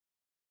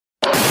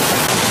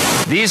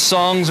These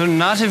songs are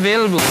not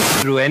available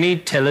through any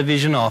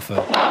television offer.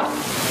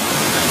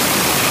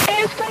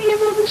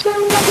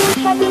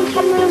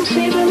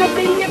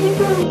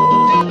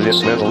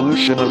 This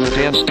evolution of the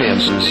dance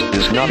dancers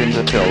is not in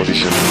the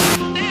television.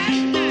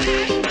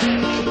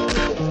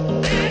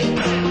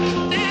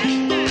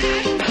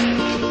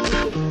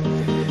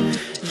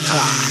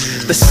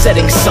 The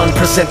setting sun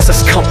presents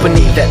us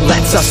company that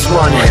lets us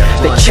run.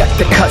 They check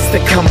the cuts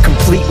that come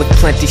complete with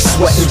plenty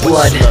sweat and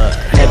blood.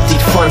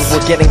 Emptied funds,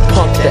 we're getting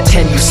pumped. That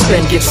 10 you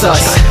spend gets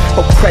us.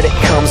 Oh, credit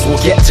comes, we'll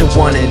get to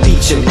one in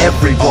each and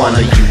every one.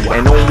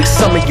 And only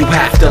some of you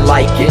have to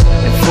like it.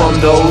 And from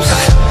those,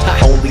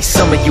 only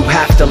some of you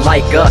have to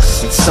like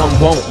us, and some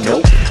won't.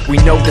 Nope. We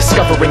know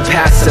discovering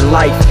paths in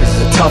life is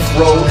a tough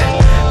road,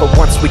 but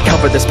once we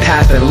cover this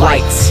path in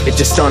lights, it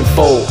just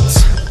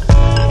unfolds.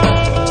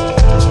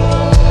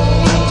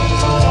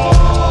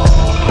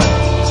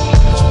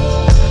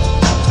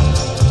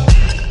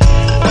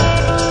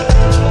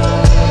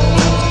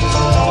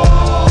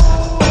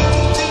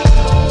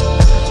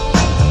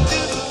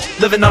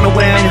 Living on a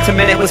whim, minute to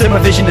minute, what's in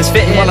my vision is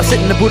fitting. While I sit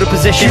in the Buddha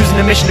position, using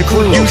the mission to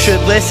clue. You should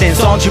listen,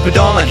 songs you put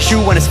on like a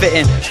shoe when it's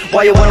fitting.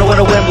 Why you wonder when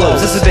the wind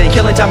blows? This has been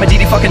killing time,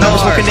 DD fucking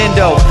numbers, smoking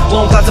Indo.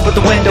 Blowing clouds up at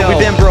the window,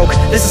 we've been broke.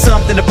 This is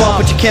something to bump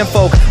with your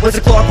kinfolk. What's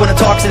the clock when it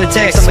talks in the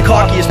text? I'm the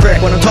cockiest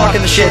prick when I'm talking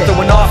the shit,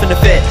 throwing off in the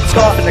fit.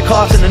 Scoffing the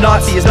cops and the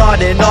Nazi is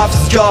not an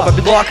officer's job. I've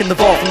been locking the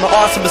vault from the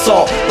awesome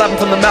assault. Laughing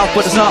from the mouth,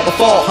 but it's not my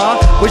fault,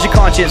 huh? Where's your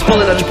conscience? Pull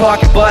it out your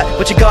pocket, but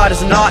what you got is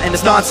a knot and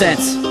it's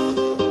nonsense.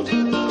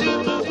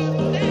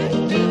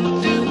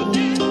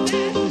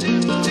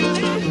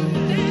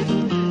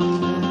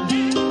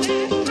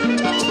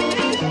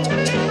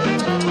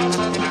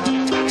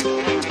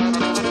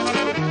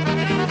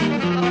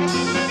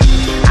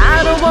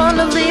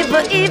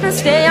 Or even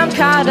stay, I'm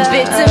caught up.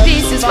 Bits and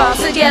pieces fall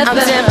together.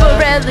 I'm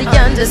temporarily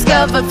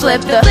undiscovered.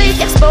 Flip the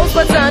leaf, expose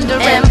what's under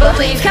and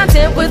believe.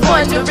 Content with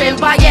wondering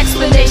why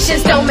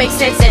explanations don't make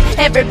sense and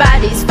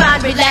everybody's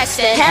fine,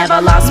 relaxing. Have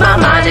I lost my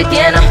mind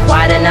again? I'm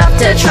wide enough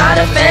to try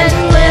to fend,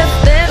 live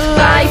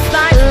life,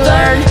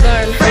 learn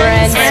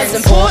friends. As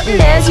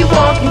important as you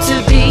want them to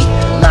be,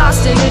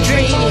 lost in a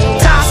dream,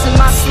 tossing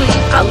my sleep.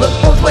 I look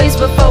both ways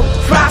before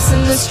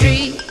crossing the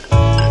street.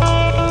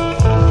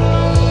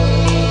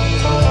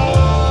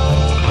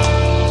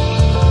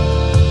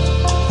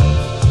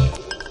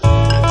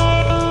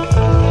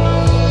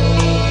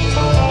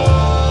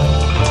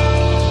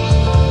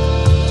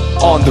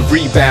 On the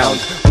rebound,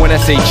 when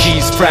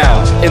SAGs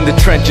frown, in the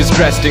trenches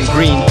dressed in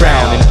green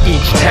brown. In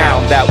each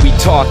town that we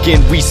talk in,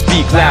 we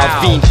speak loud.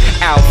 Fiend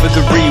out for the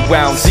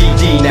rewound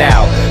CD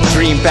now.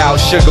 Dream bout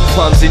sugar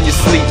plums in your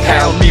sleep,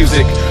 pound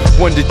music.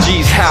 Wonder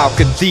geez, how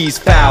could these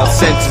foul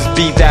senses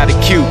be that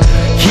acute?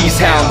 He's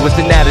hound with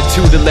an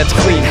attitude that lets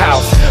clean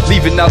house,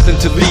 leaving nothing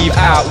to leave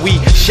out. We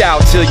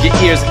shout till your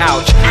ears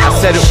ouch. I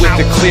said it with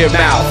a clear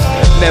mouth,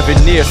 never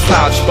near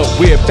slouch, but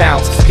we're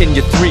bounce. Pin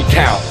your 3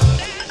 count.